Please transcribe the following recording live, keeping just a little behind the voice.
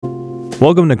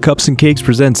Welcome to Cups and Cakes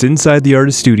presents Inside the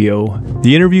Artist Studio.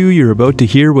 The interview you're about to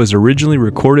hear was originally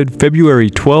recorded February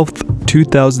 12th,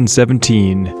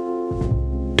 2017.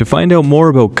 To find out more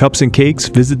about Cups and Cakes,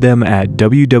 visit them at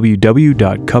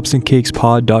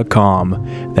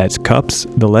www.cupsandcakespod.com. That's cups,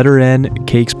 the letter N,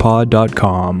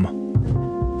 cakespod.com.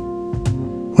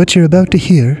 What you're about to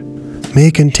hear may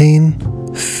contain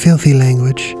filthy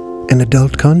language and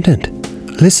adult content.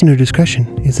 Listener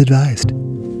discretion is advised.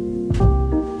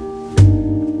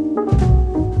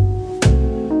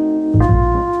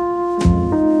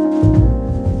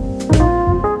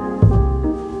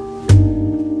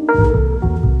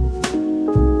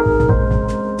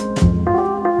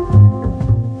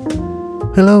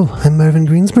 Hello, I'm Marvin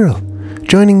Greensboro.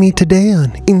 Joining me today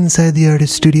on Inside the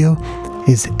Artist Studio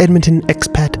is Edmonton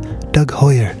expat Doug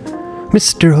Hoyer.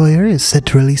 Mr. Hoyer is set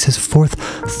to release his fourth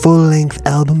full-length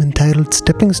album entitled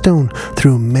Stepping Stone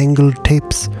through Mangled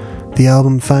Tapes. The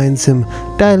album finds him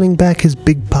dialing back his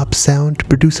big pop sound to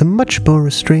produce a much more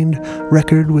restrained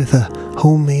record with a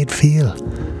homemade feel.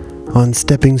 On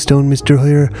Stepping Stone, Mr.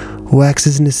 Hoyer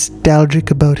waxes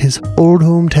nostalgic about his old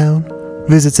hometown,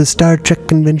 visits a Star Trek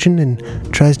convention, and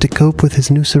tries to cope with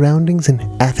his new surroundings in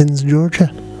Athens,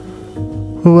 Georgia.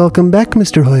 Welcome back,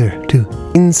 Mr. Hoyer, to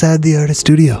Inside the Artist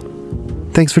Studio.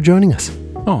 Thanks for joining us.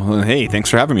 Oh, hey, thanks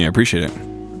for having me. I appreciate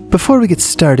it. Before we get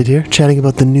started here, chatting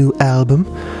about the new album,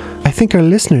 I think our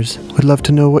listeners would love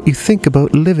to know what you think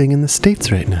about living in the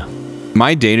States right now.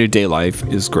 My day-to-day life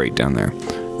is great down there.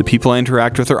 The people I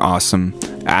interact with are awesome.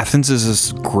 Athens is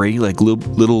this great,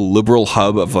 little liberal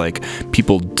hub of,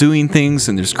 people doing things,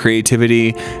 and there's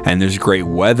creativity, and there's great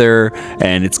weather,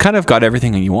 and it's kind of got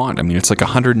everything that you want. I mean, it's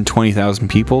 120,000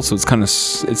 people, so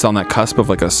it's on that cusp of,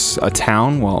 a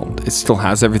town. Well, it still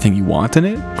has everything you want in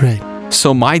it. Right.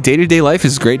 So my day-to-day life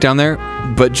is great down there,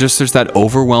 but just there's that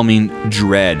overwhelming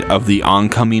dread of the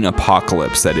oncoming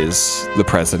apocalypse that is the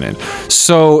president.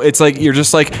 So it's you're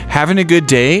just having a good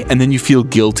day, and then you feel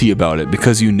guilty about it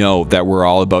because you know that we're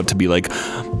all about to be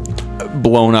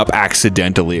blown up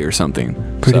accidentally or something.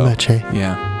 Pretty much, eh?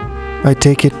 Yeah. I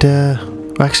take it,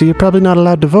 actually, you're probably not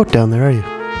allowed to vote down there, are you?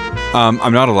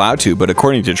 I'm not allowed to, but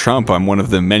according to Trump, I'm one of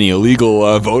the many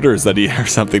illegal voters or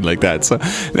something like that. So,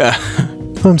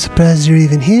 I'm surprised you're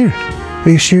even here. Are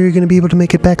you sure you're going to be able to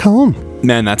make it back home?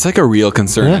 Man, that's a real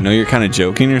concern. Yeah. I know you're kind of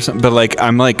joking or something, but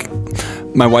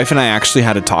my wife and I actually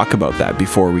had to talk about that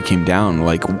before we came down.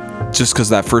 Just because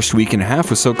that first week and a half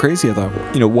was so crazy, I thought,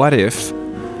 what if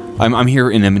I'm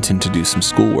here in Edmonton to do some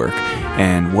schoolwork,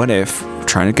 and what if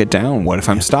trying to get down? What if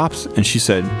I'm stopped? And she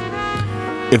said,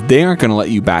 if they aren't going to let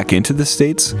you back into the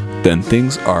States, then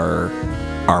things are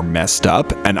messed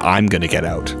up, and I'm gonna get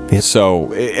out. Yep.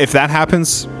 So if that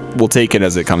happens, we'll take it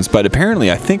as it comes. But apparently,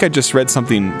 I think I just read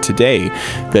something today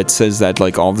that says that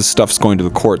all this stuff's going to the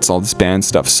courts, all this ban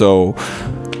stuff. So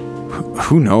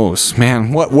who knows,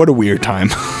 man? What a weird time.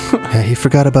 Yeah, he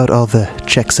forgot about all the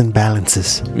checks and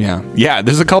balances. Yeah.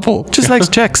 There's a couple. Just likes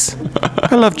checks.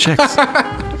 I love checks.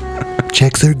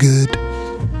 Checks are good.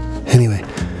 Anyway,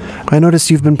 I noticed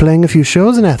you've been playing a few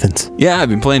shows in Athens. Yeah, I've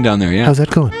been playing down there, yeah. How's that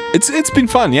going? It's been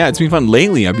fun, yeah. It's been fun.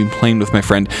 Lately, I've been playing with my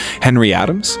friend Henry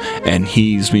Adams, and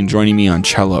he's been joining me on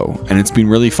cello, and it's been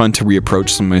really fun to reapproach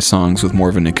some of my songs with more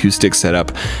of an acoustic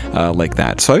setup like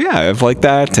that. So, yeah, I've liked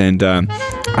that, and I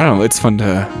don't know, it's fun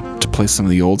to play some of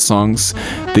the old songs.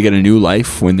 They get a new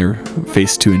life when they're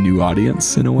faced to a new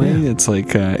audience, in a way. Yeah. It's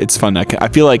it's fun. I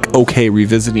feel okay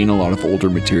revisiting a lot of older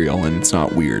material, and it's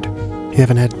not weird. You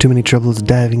haven't had too many troubles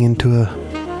diving into a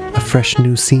fresh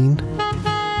new scene?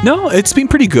 No, it's been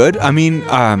pretty good. I mean,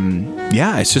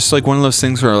 yeah, it's just one of those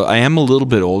things where I am a little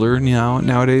bit older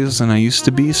nowadays than I used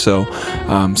to be. So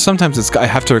sometimes I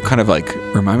have to kind of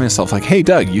remind myself, hey,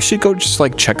 Doug, you should go just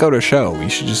check out a show. You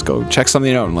should just go check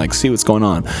something out and see what's going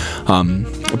on.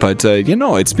 But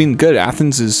it's been good.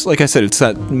 Athens is, like I said, it's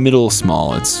that middle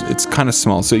small. It's kind of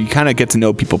small, so you kind of get to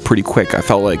know people pretty quick. I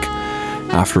felt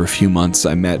after a few months,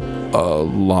 I met a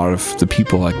lot of the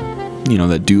people that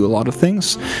do a lot of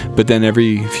things. But then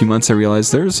every few months, I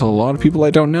realized there's a lot of people I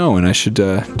don't know, and I should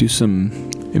do some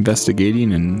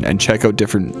investigating and check out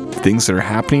different things that are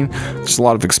happening. There's a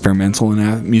lot of experimental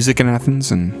music in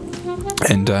Athens, and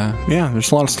yeah,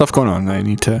 there's a lot of stuff going on. I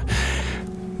need to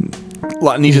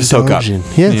soak up.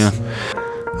 Yes. Yeah.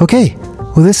 Okay.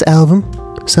 Well, this album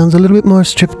sounds a little bit more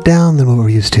stripped down than what we're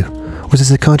used to. Was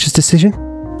this a conscious decision?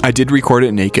 I did record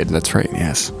it naked, that's right,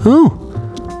 yes. Oh,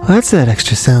 that's that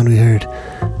extra sound we heard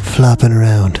flopping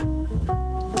around.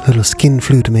 A little skin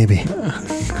flute, maybe.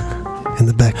 in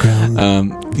the background.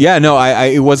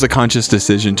 It was a conscious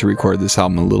decision to record this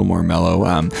album a little more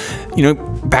mellow.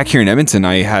 Back here in Edmonton,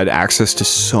 I had access to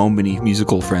so many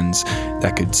musical friends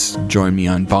that could join me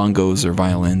on bongos or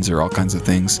violins or all kinds of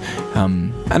things.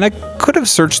 And I could have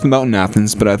searched them out in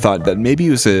Athens, but I thought that maybe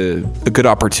it was a good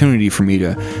opportunity for me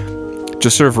to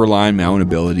just sort of rely on my own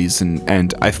abilities.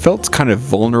 And I felt kind of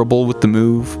vulnerable with the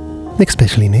move.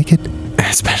 Especially naked.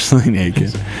 Especially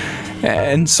naked.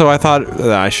 And so I thought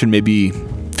that I should maybe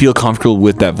feel comfortable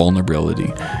with that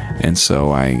vulnerability. And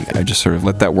so I just sort of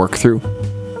let that work through.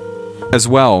 As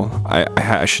well,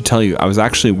 I should tell you, I was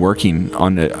actually working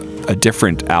on a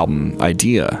different album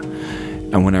idea.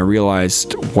 And when I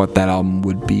realized what that album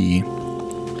would be,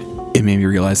 it made me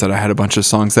realize that I had a bunch of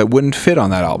songs that wouldn't fit on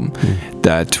that album,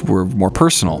 that were more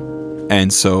personal.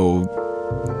 And so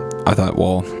I thought,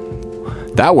 well,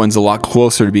 that one's a lot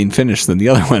closer to being finished than the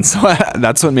other one. So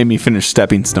that's what made me finish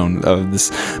Stepping Stone, of this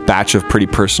batch of pretty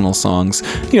personal songs.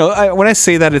 When I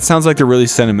say that, it sounds like they're really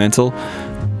sentimental.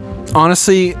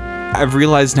 Honestly, I've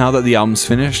realized now that the album's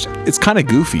finished, it's kind of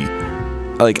goofy.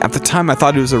 Like, at the time, I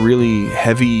thought it was a really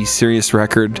heavy, serious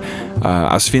record.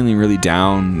 I was feeling really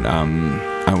down.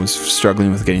 I was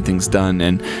struggling with getting things done.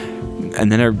 And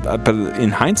then, but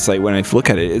in hindsight, when I look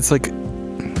at it, it's like,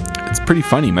 it's pretty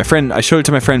funny. I showed it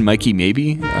to my friend Mikey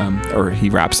Maybe, or he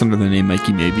raps under the name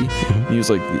Mikey Maybe. And he was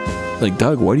like,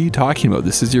 Doug, what are you talking about?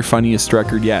 This is your funniest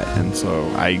record yet. And so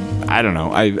I don't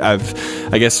know.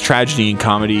 I guess tragedy and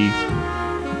comedy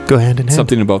go hand in hand.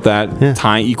 Something about that. Yeah.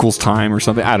 Time equals time or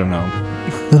something. I don't know.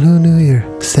 Well, who knew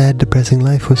your sad, depressing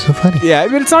life was so funny? Yeah,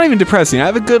 but it's not even depressing. I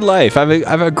have a good life. I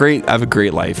have a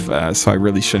great life. So I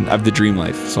really shouldn't. I have the dream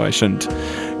life. So I shouldn't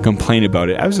complain about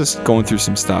it. I was just going through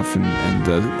some stuff, and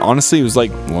honestly, it was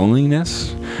like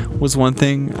loneliness was one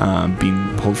thing,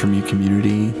 being pulled from your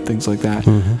community, things like that.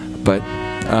 Mm-hmm. But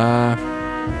I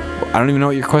don't even know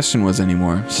what your question was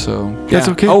anymore. So yeah. That's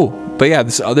okay. Oh, but yeah,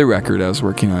 this other record I was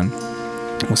working on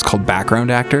was called Background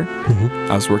Actor.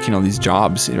 Mm-hmm. I was working on these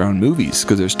jobs around movies,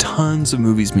 because there's tons of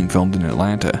movies being filmed in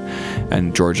Atlanta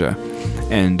and Georgia,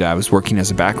 and I was working as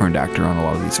a background actor on a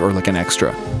lot of these, or like an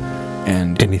extra.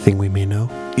 And anything we may know?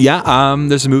 Yeah,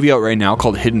 there's a movie out right now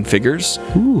called Hidden Figures.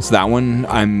 Ooh. So that one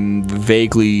I'm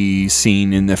vaguely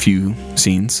seen in a few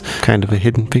scenes. Kind of a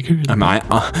hidden figure?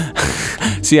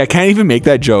 See, I can't even make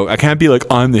that joke. I can't be like,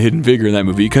 I'm the hidden figure in that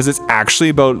movie, because it's actually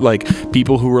about like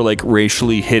people who were like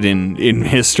racially hidden in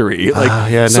history.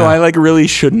 Like, so I like really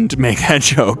shouldn't make that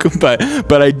joke, but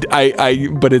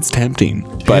it's tempting.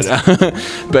 But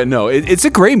but no, it's a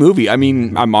great movie. I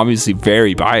mean, I'm obviously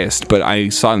very biased, but I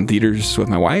saw it in theaters with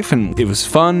my wife, and it was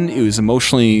fun. It was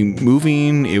emotionally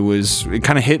moving. It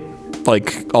kind of hit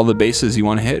like all the bases you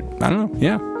want to hit. I don't know.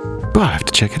 Yeah. Well, I have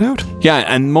to check it out. Yeah,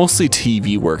 and mostly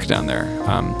TV work down there.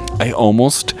 I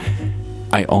almost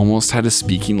had a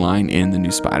speaking line in the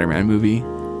new Spider-Man movie,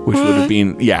 which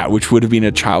would have been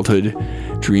a childhood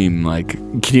dream. Like,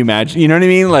 can you imagine? You know what I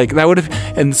mean? Like, that would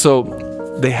have. And so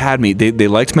they had me. They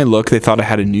liked my look. They thought I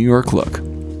had a New York look.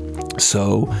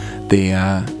 So they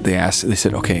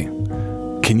said, okay,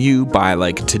 can you, by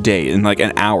like today, in like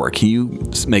an hour, can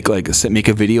you make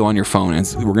a video on your phone,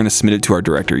 and we're going to submit it to our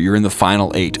director. You're in the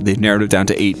final 8. They've narrowed it down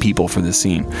to 8 people for this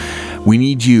scene. We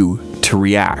need you to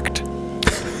react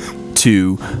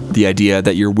to the idea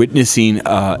that you're witnessing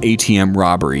ATM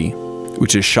robbery,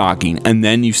 which is shocking, and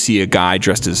then you see a guy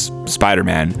dressed as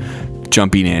Spider-Man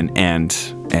jumping in and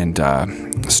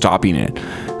stopping it.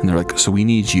 And they're like, so we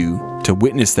need you to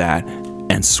witness that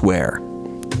and swear.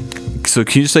 So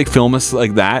can you just like film us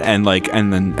like that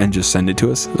and just send it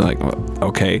to us? They're like, well,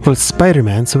 okay. Well, it's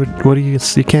Spider-Man, so what do you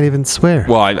can't even swear.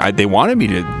 Well, they wanted me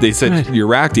to. They said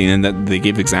you're acting, and that they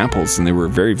gave examples, and they were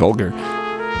very vulgar.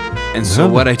 And so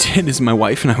what I did is my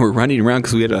wife and I were running around,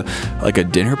 because we had a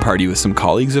dinner party with some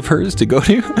colleagues of hers to go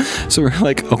to. So we're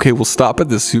like, okay, we'll stop at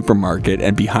the supermarket,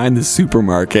 and behind the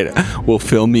supermarket, we'll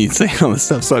film me saying all this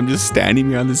stuff. So I'm just standing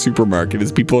behind the supermarket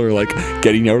as people are like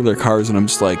getting out of their cars, and I'm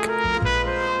just like,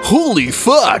 holy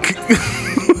fuck!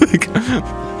 Like,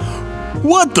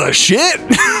 what the shit?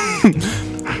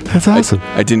 That's awesome.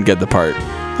 I didn't get the part.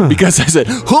 Because I said,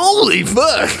 holy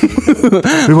fuck!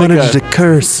 We wanted you to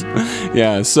curse.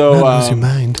 Yeah, so lose your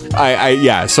mind.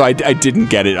 So I didn't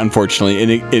get it,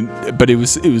 unfortunately, and but it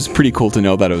was pretty cool to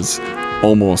know that it was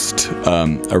almost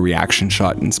a reaction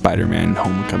shot in Spider-Man: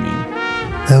 Homecoming.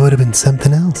 That would have been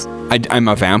something else. I'm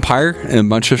a vampire in a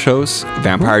bunch of shows,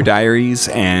 Vampire Diaries,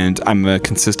 and I'm a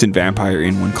consistent vampire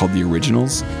in one called The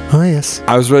Originals. Oh, yes.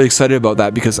 I was really excited about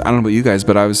that, because I don't know about you guys,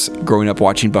 but I was growing up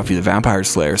watching Buffy the Vampire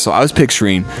Slayer, so I was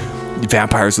picturing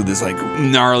vampires with this like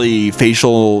gnarly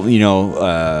facial,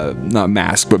 not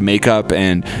mask but makeup,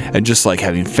 and just like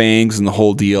having fangs and the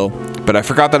whole deal. But I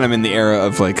forgot that I'm in the era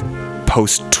of like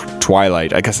post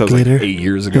Twilight. I guess that was Glitter. like 8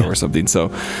 years ago or something. So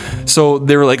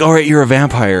they were like, all right, you're a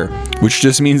vampire, which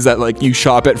just means that like you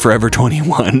shop at Forever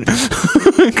 21.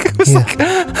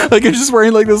 Like I'm just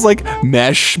wearing like this like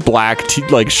mesh black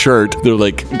shirt. They're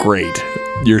like, great,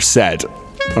 you're set.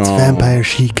 It's vampire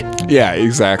chic. Yeah,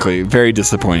 exactly. Very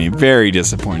disappointing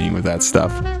with that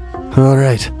stuff. All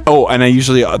right. Oh, and I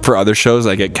usually, for other shows,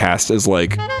 I get cast as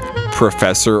like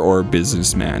professor or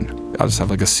businessman. I'll just have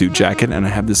like a suit jacket, and I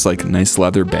have this like nice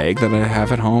leather bag that I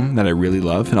have at home that I really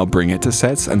love, and I'll bring it to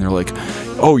sets, and they're like,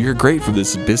 oh, you're great for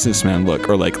this businessman look,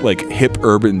 or like hip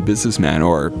urban businessman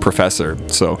or professor.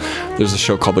 So there's a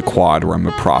show called The Quad where I'm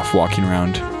a prof walking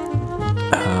around.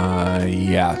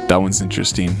 Yeah, that one's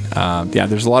interesting.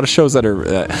 There's a lot of shows that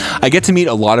are, I get to meet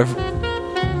a lot of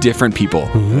different people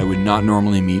that I would not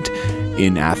normally meet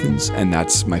in Athens, and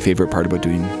that's my favorite part about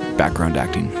doing background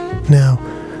acting. Now,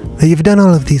 that you've done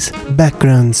all of these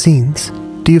background scenes,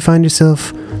 do you find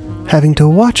yourself having to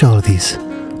watch all of these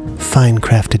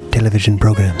fine-crafted television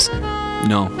programs?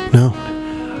 No. No?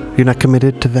 You're not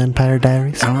committed to Vampire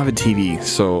Diaries? I don't have a TV,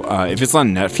 so if it's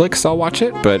on Netflix, I'll watch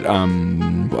it, but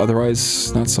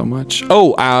otherwise, not so much.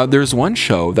 Oh, there's one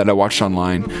show that I watched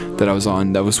online that I was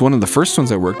on. That was one of the first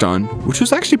ones I worked on, which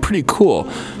was actually pretty cool.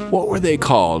 What were they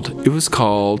called? It was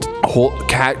called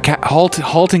Halt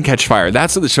and Catch Fire.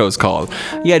 That's what the show is called.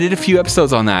 Yeah, I did a few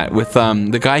episodes on that with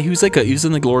the guy who's like he was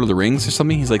in like Lord of the Rings or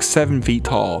something. He's like 7 feet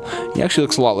tall. He actually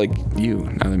looks a lot like you,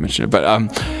 now that I mention it.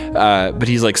 But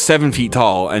he's like 7 feet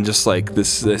tall and just like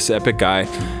this epic guy,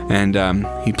 and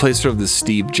he plays sort of this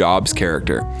Steve Jobs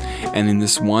character. And in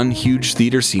this one huge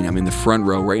theater scene, I'm in the front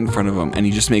row, right in front of him, and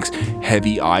he just makes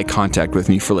heavy eye contact with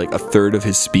me for like a third of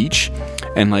his speech.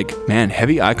 And like, man,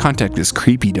 heavy eye contact is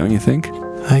creepy, don't you think?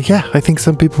 Yeah, I think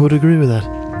some people would agree with that.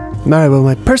 Alright, well,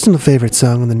 my personal favorite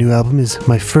song on the new album is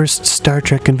My First Star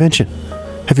Trek Convention.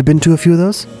 Have you been to a few of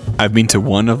those? I've been to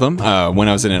one of them when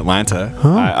I was in Atlanta.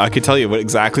 Huh? I could tell you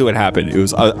exactly what happened. It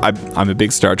was I'm a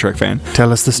big Star Trek fan.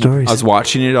 Tell us the stories. I was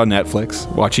watching it on Netflix,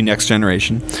 watching Next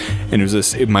Generation, and it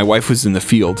was my wife was in the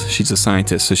field. She's a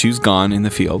scientist, so she was gone in the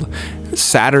field.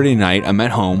 Saturday night, I'm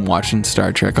at home watching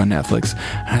Star Trek on Netflix,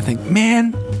 and I think,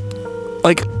 man,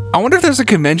 like, I wonder if there's a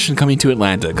convention coming to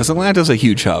Atlanta, because Atlanta's a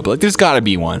huge hub. Like, there's got to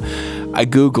be one. I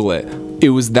Google it. It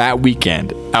was that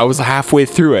weekend. I was halfway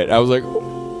through it. I was like,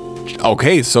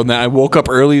 okay, so then I woke up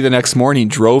early the next morning,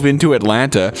 drove into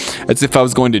Atlanta as if I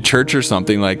was going to church or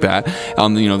something like that.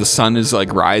 The sun is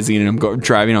like rising, and I'm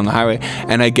driving on the highway,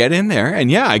 and I get in there,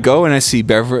 and I go and I see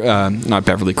not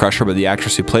Beverly Crusher, but the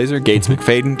actress who plays her, Gates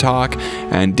McFadden, talk.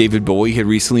 And David Bowie had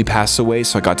recently passed away,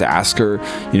 so I got to ask her,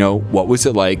 what was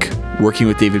it like working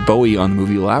with David Bowie on the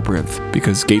movie Labyrinth,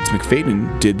 because Gates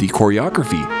McFadden did the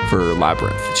choreography for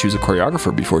Labyrinth. She was a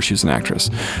choreographer before she was an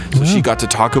actress, so she got to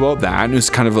talk about that, and it was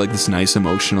kind of like this nice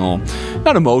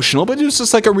not emotional, but it was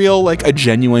just like a real, like a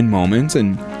genuine moment.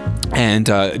 And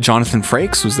Jonathan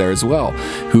Frakes was there as well,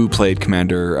 who played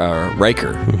Commander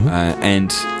Riker.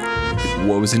 And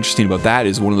what was interesting about that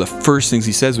is one of the first things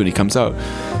he says when he comes out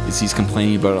is he's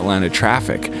complaining about Atlanta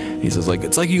traffic. He says, like,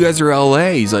 it's like you guys are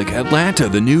LA. He's like, Atlanta,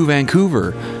 the new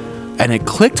Vancouver. And it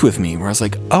clicked with me where I was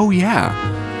like, oh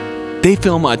yeah, they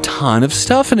film a ton of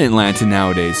stuff in Atlanta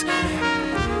nowadays.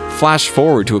 Flash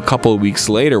forward to a couple of weeks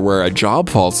later where a job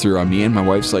falls through on me, and my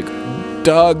wife's like,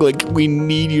 Doug, like, we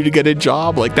need you to get a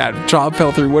job. Like, that job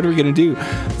fell through. What are we going to do?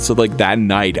 So, like, that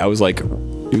night, I was like,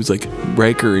 it was like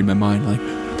Riker in my mind, like,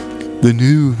 the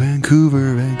new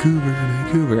Vancouver.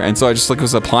 And so I just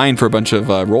was applying for a bunch of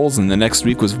roles, and the next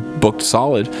week was booked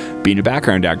solid being a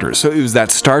background actor. So it was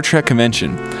that Star Trek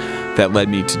convention that led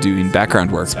me to doing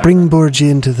background work. Springboard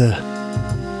you into the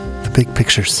big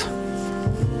pictures.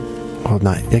 Well,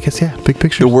 not, I guess, yeah, big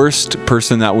pictures. The worst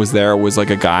person that was there was like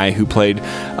a guy who played,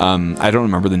 I don't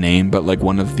remember the name, but like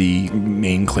one of the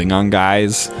main Klingon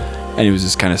guys, and it was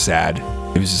just kind of sad.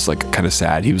 It was just like kind of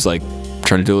sad. He was like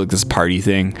trying to do like this party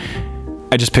thing.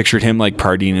 I just pictured him like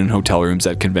partying in hotel rooms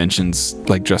at conventions,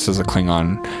 like dressed as a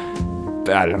Klingon.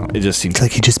 I don't know. It just seems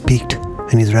like he just peaked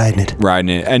and he's riding it.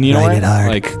 And you know what? It hard.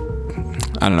 Like,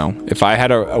 I don't know. If I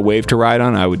had a wave to ride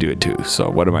on, I would do it too. So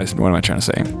what am I trying to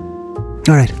say?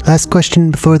 All right, last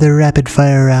question before the rapid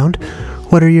fire round.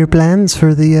 What are your plans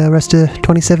for the rest of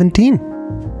 2017?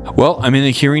 Well, I'm in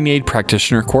a hearing aid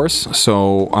practitioner course,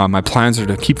 so my plans are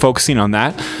to keep focusing on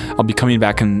that. I'll be coming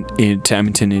back to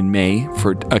Edmonton in May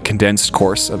for a condensed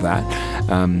course of that.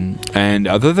 And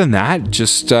other than that,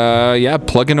 just,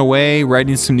 plugging away,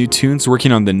 writing some new tunes,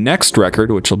 working on the next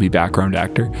record, which will be Background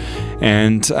Actor.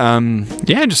 And,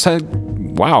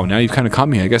 wow, now you've kind of caught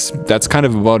me. I guess that's kind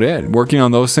of about it. Working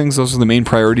on those things. Those are the main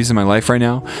priorities in my life right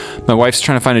now. My wife's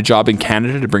trying to find a job in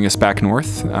Canada to bring us back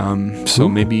north. So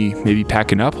maybe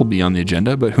packing up will be on the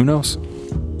agenda, but who knows?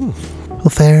 Well,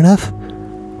 fair enough.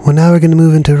 Well, now we're going to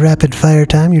move into rapid fire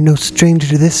time. You're no stranger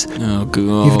to this.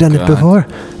 You've done it before,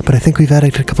 but I think we've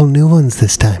added a couple new ones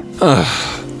this time.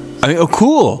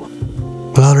 Cool.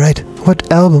 Well, all right.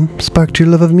 What album sparked your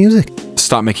love of music?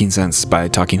 Stop Making Sense by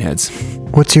Talking Heads.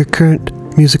 What's your current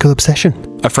musical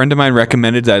obsession? A friend of mine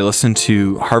recommended that I listen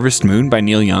to Harvest Moon by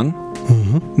Neil Young.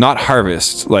 Mm-hmm. Not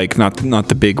Harvest, like not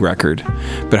the big record,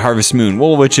 but Harvest Moon,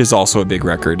 which is also a big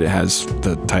record. It has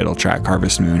the title track,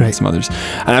 Harvest Moon, and some others.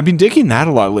 And I've been digging that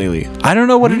a lot lately. I don't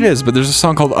know what it is, but there's a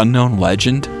song called Unknown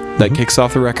Legend that kicks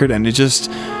off the record, and it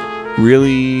just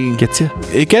really gets you.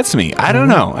 It gets me. I don't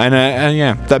know.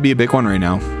 And that'd be a big one right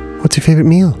now. What's your favorite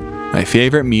meal? My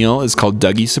favorite meal is called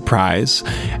Dougie Surprise,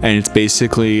 and it's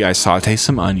basically I saute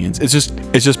some onions. It's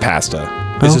just pasta.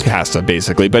 It's just pasta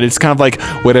basically, but it's kind of like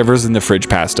whatever's in the fridge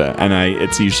pasta, and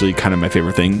it's usually kind of my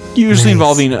favorite thing. Usually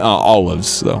involving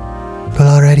olives though.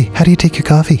 Well, alrighty. How do you take your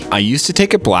coffee? I used to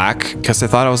take it black because I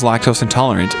thought I was lactose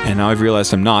intolerant, and now I've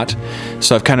realized I'm not.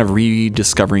 So I've kind of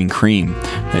rediscovering cream,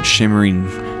 that shimmering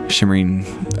porcelain.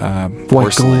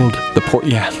 White gold.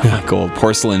 White gold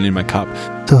porcelain in my cup.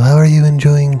 So how are you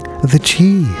enjoying the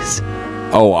cheese?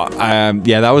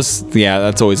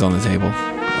 That's always on the table.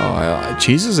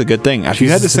 Cheese is a good thing. Have you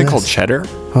had this thing called cheddar?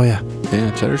 Oh yeah. Yeah,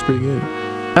 cheddar's pretty good.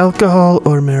 Alcohol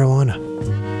or marijuana?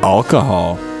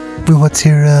 Alcohol. What's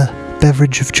your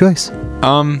beverage of choice?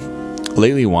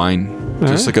 Lately wine.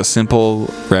 Just like a simple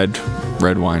red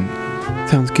wine.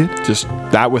 Sounds good. Just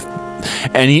that with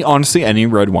any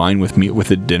red wine with meat with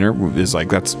a dinner is like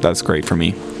that's great for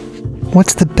me.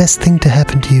 What's the best thing to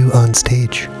happen to you on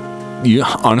stage?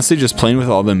 Honestly, just playing with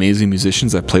all the amazing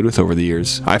musicians I've played with over the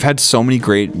years. I've had so many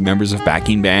great members of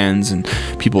backing bands and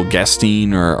people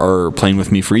guesting or playing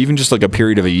with me for even just like a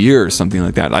period of a year or something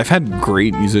like that. I've had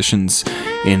great musicians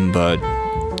in the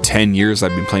 10 years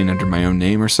I've been playing under my own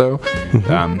name or so.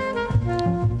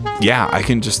 I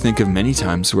can just think of many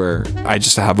times where I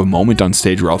just have a moment on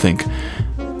stage where I'll think,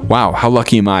 wow, how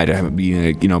lucky am I to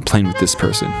be playing with this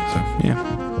person. So, yeah.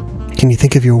 Can you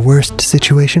think of your worst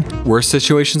situation? Worst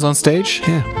situations on stage?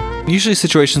 Yeah. Usually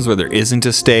situations where there isn't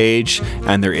a stage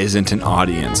and there isn't an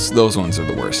audience. Those ones are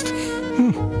the worst.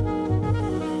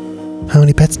 How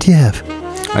many pets do you have?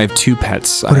 I have 2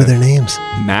 pets. What are their names?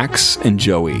 Max and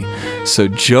Joey. So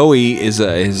Joey is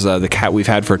the cat we've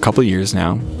had for a couple of years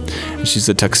now. She's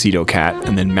a tuxedo cat,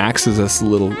 and then Max is this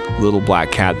little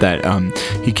black cat that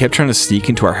he kept trying to sneak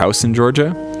into our house in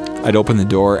Georgia. I'd open the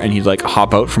door and he'd like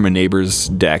hop out from a neighbor's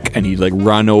deck and he'd like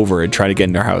run over and try to get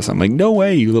in our house. I'm like, no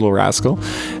way, you little rascal.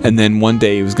 And then one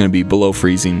day it was going to be below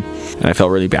freezing and I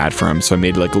felt really bad for him. So I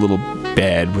made like a little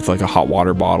bed with like a hot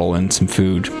water bottle and some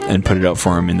food and put it out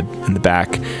for him in the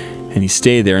back. And he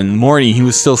stayed there. In the morning, he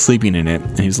was still sleeping in it,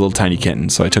 and he was a little tiny kitten.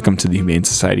 So I took him to the Humane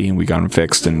Society, and we got him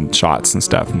fixed and shots and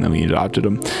stuff, and then we adopted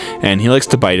him. And he likes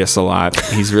to bite us a lot.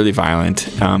 He's really violent.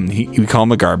 We call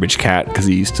him a garbage cat because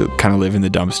he used to kind of live in the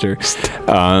dumpster.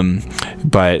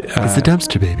 But it's a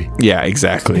dumpster baby. Yeah,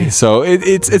 exactly. So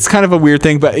it's kind of a weird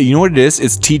thing, but you know what it is?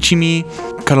 It's teaching me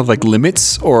kind of like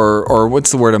limits or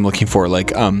what's the word I'm looking for?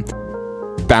 Like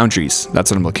boundaries.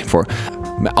 That's what I'm looking for.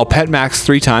 I'll pet Max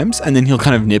 3 times and then he'll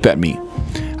kind of nip at me.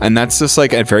 And that's just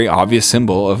like a very obvious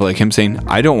symbol of like him saying,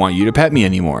 I don't want you to pet me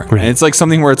anymore. Right. And it's like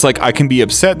something where it's like, I can be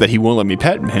upset that he won't let me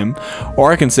pet him.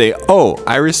 Or I can say, oh,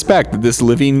 I respect that this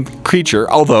living creature,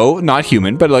 although not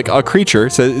human, but like a creature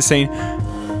saying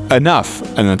enough.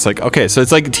 And it's like, okay, so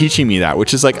it's like teaching me that,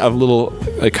 which is like a little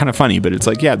like kind of funny, but it's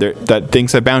like, yeah, that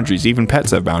things have boundaries. Even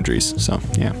pets have boundaries. So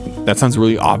yeah, that sounds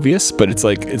really obvious, but it's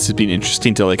like, it's just been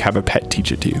interesting to like have a pet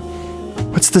teach it to you.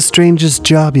 What's the strangest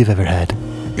job you've ever had?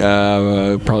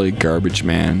 Probably garbage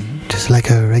man. Just like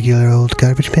a regular old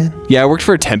garbage man? Yeah, I worked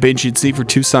for a temp agency for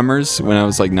 2 summers when I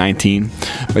was like 19.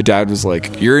 My dad was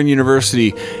like, you're in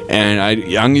university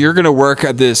and you're going to work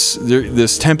at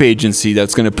this temp agency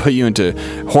that's going to put you into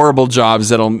horrible jobs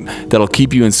that'll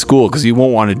keep you in school because you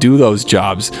won't want to do those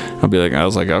jobs. I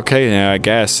was like, okay, yeah, I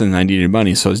guess. And I needed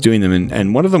money, so I was doing them.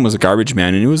 And one of them was a garbage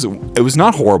man, and it was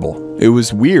not horrible. It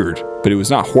was weird, but it was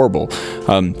not horrible.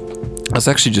 I was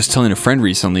actually just telling a friend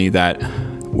recently that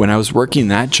when I was working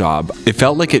that job, it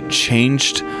felt like it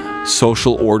changed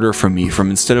social order from me. From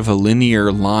instead of a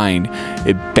linear line,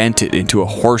 it bent it into a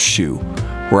horseshoe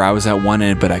where I was at one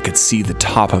end, but I could see the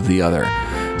top of the other.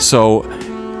 So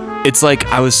it's like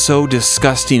I was so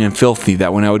disgusting and filthy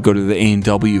that when I would go to the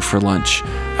A&W for lunch,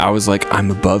 I was like,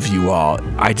 I'm above you all.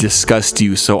 I disgust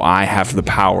you, so I have the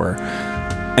power.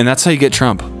 And that's how you get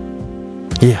Trump.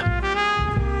 Yeah.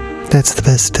 That's the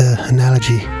best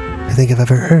analogy I think I've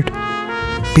ever heard.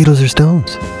 Beatles or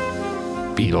Stones?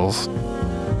 Beatles.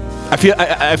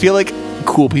 I feel like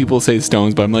cool people say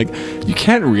Stones, but I'm like, you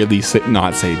can't really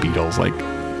not say Beatles. Like,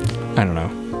 I don't know.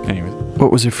 Anyways.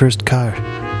 What was your first car?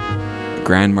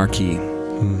 Grand Marquis.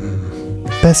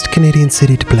 Best Canadian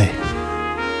city to play?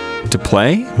 To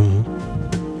play?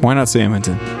 Mm-hmm. Why not say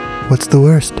Edmonton? What's the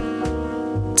worst?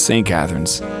 St.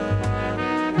 Catharines.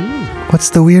 What's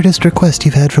the weirdest request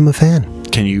you've had from a fan?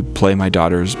 Can you play my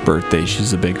daughter's birthday?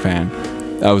 She's a big fan.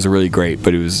 That was really great,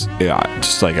 but it was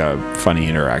just like a funny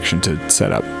interaction to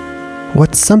set up.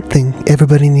 What's something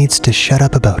everybody needs to shut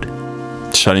up about?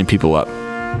 Shutting people up.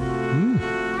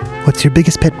 What's your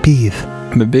biggest pet peeve?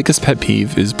 My biggest pet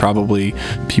peeve is probably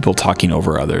people talking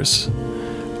over others.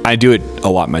 I do it a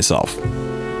lot myself,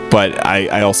 but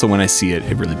I also, when I see it,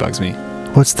 it really bugs me.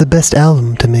 What's the best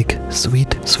album to make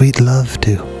sweet, sweet love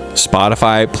to?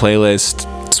 Spotify playlist,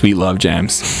 Sweet Love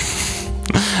Jams.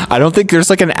 I don't think there's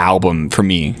like an album for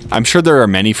me. I'm sure there are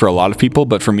many for a lot of people,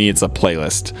 but for me, it's a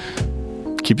playlist.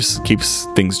 Keeps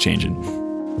things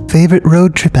changing. Favorite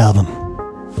road trip album?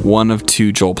 One of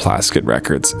two Joel Plaskett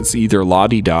records. It's either La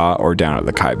Di Da or Down at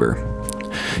the Khyber.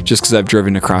 Just because I've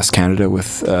driven across Canada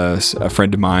with a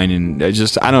friend of mine, and I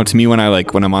don't know, to me, when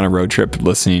I'm on a road trip,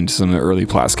 listening to some of the early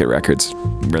Plaskett records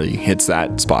really hits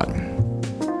that spot.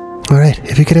 All right,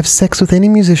 if you could have sex with any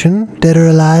musician, dead or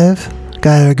alive,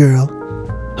 guy or girl,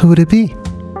 who would it be?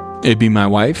 It'd be my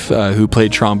wife, who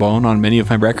played trombone on many of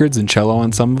my records and cello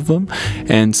on some of them,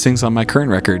 and sings on my current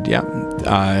record. Yeah,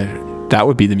 that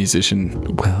would be the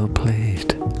musician. Well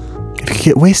played. If you could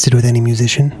get wasted with any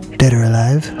musician, dead or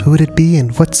alive, who would it be,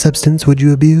 and what substance would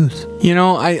you abuse? You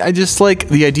know, I just like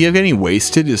the idea of getting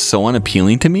wasted is so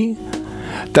unappealing to me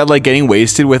that like getting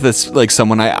wasted with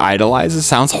someone I idolize, it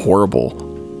sounds horrible.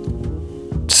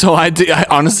 So I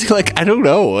honestly, like, I don't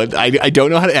know. I don't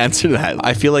know how to answer that.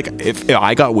 I feel like if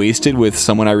I got wasted with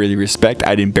someone I really respect,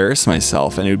 I'd embarrass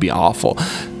myself and it would be awful.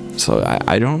 So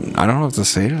I don't know what to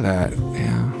say to that.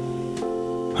 Yeah.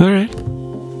 All right.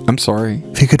 I'm sorry.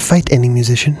 If you could fight any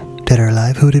musician, dead or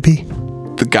alive, who would it be?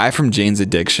 The guy from Jane's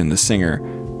Addiction, the singer.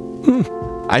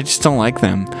 I just don't like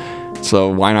them. So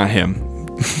why not him?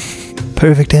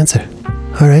 Perfect answer.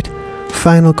 All right.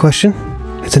 Final question.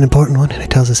 It's an important one, and it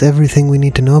tells us everything we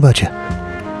need to know about you.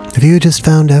 If you had just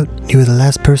found out you were the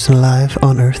last person alive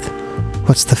on Earth,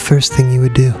 what's the first thing you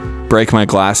would do? Break my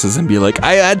glasses and be like,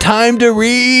 I had time to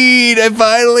read! I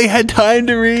finally had time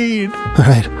to read!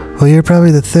 Alright, well, you're probably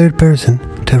the third person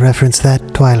to reference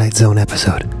that Twilight Zone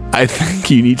episode. I think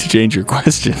you need to change your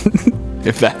question.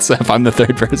 if I'm the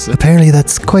third person. Apparently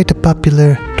that's quite a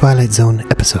popular Twilight Zone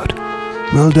episode.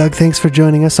 Well, Doug, thanks for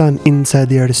joining us on Inside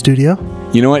the Artist Studio.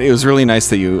 You know what? It was really nice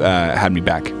that you had me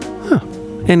back. Huh.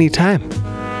 Anytime.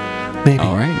 Maybe.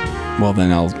 All right. Well,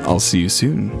 then I'll see you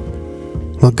soon.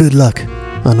 Well, good luck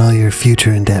on all your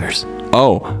future endeavors.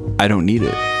 Oh, I don't need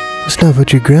it. That's not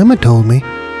what your grandma told me.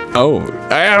 Oh.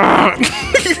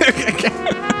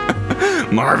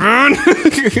 Marvin!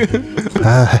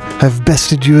 I've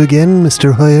bested you again,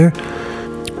 Mr. Hoyer.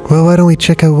 Well, why don't we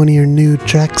check out one of your new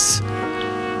tracks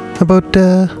about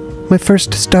my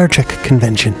first Star Trek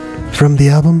convention from the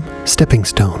album Stepping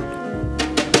Stone.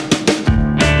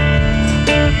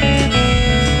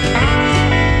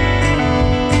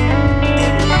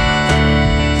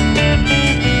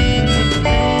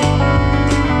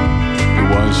 It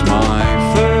was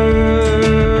my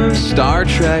first Star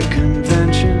Trek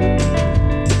convention.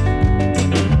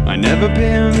 I never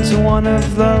been to one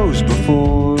of those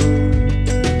before.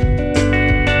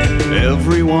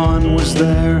 Everyone was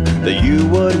there that you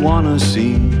would want to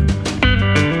see.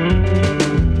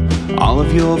 All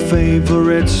of your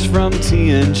favorites from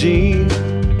TNG.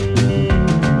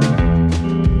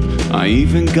 I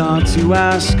even got to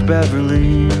ask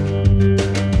Beverly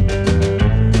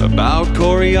about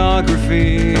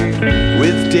choreography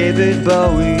with David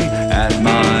Bowie at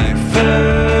my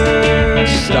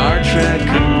first Star Trek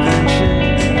convention.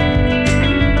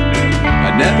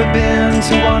 I'd never been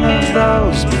to one of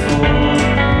those before.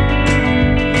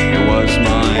 It was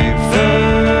my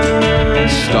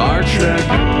first Star Trek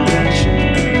convention.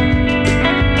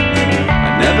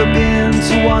 I'd never been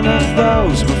to one of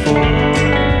those before.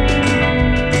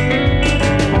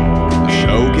 The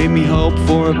show gave me hope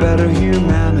for a better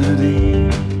humanity.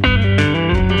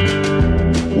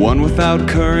 one without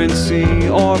currency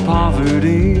or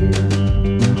poverty.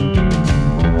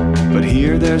 But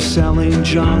here they're selling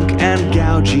junk and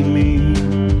gouging me.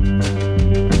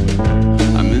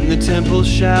 I'm in the temple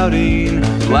shouting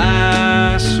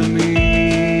blasphemy.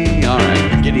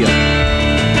 Alright, giddy up.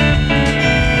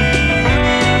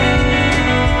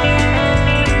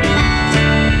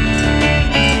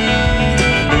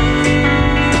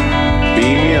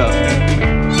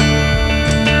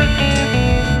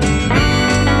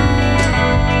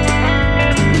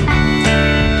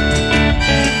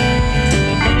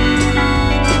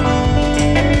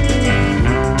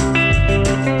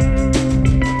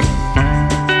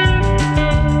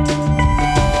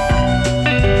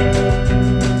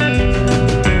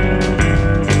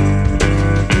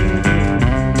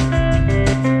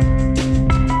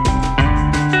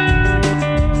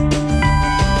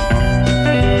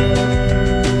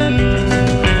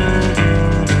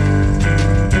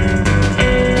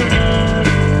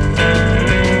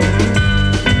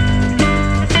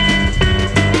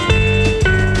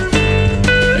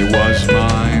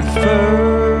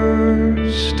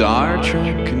 Star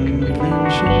Trek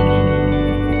convention.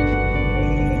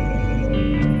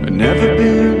 I've never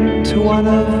been to one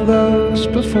of those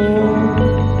before.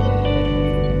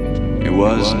 It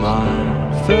was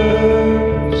my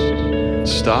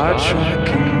first Star Trek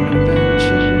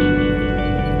convention.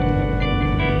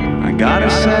 I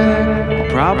gotta say, I'll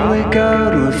probably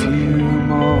go to a few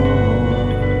more.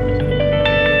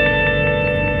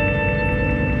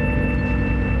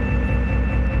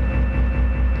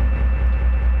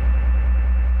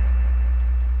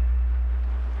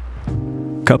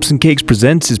 Cups and Cakes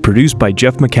Presents is produced by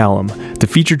Jeff McCallum. The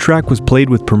featured track was played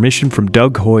with permission from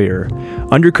Doug Hoyer.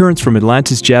 Undercurrents from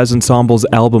Atlantis Jazz Ensemble's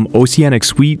album Oceanic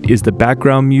Suite is the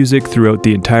background music throughout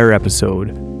the entire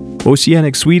episode.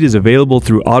 Oceanic Suite is available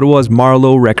through Ottawa's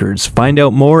Marlowe Records. Find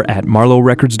out more at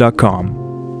marlowerecords.com.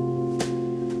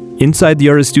 Inside the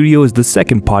Artist Studio is the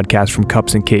second podcast from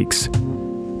Cups and Cakes.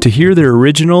 To hear their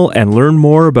original and learn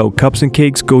more about Cups and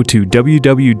Cakes, go to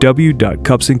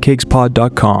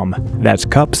www.cupsandcakespod.com. That's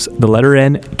cups, the letter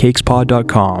N,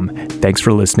 cakespod.com. Thanks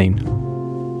for listening.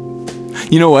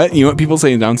 You know what? You know what people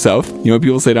say down south? You know what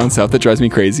people say down south that drives me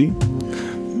crazy?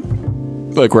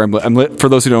 Like where I'm for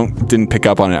those who didn't pick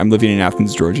up on it, I'm living in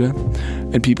Athens, Georgia,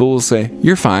 and people will say,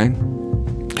 "You're fine."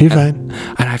 You're fine.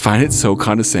 And I find it so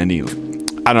condescending.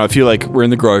 I don't know, I feel like we're in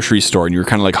the grocery store and you're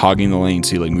kind of like hogging the lane,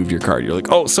 so you like move your cart. You're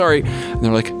like, "Oh, sorry." And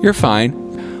they're like, "You're fine."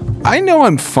 I know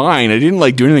I'm fine. I didn't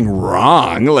like do anything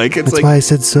wrong. Like it's That's why I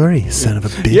said sorry, you son of a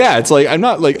bitch. Yeah, it's like I'm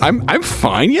not like I'm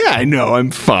fine. Yeah, I know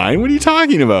I'm fine. What are you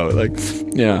talking about? Like,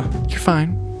 yeah, you're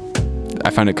fine.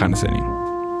 I find it condescending.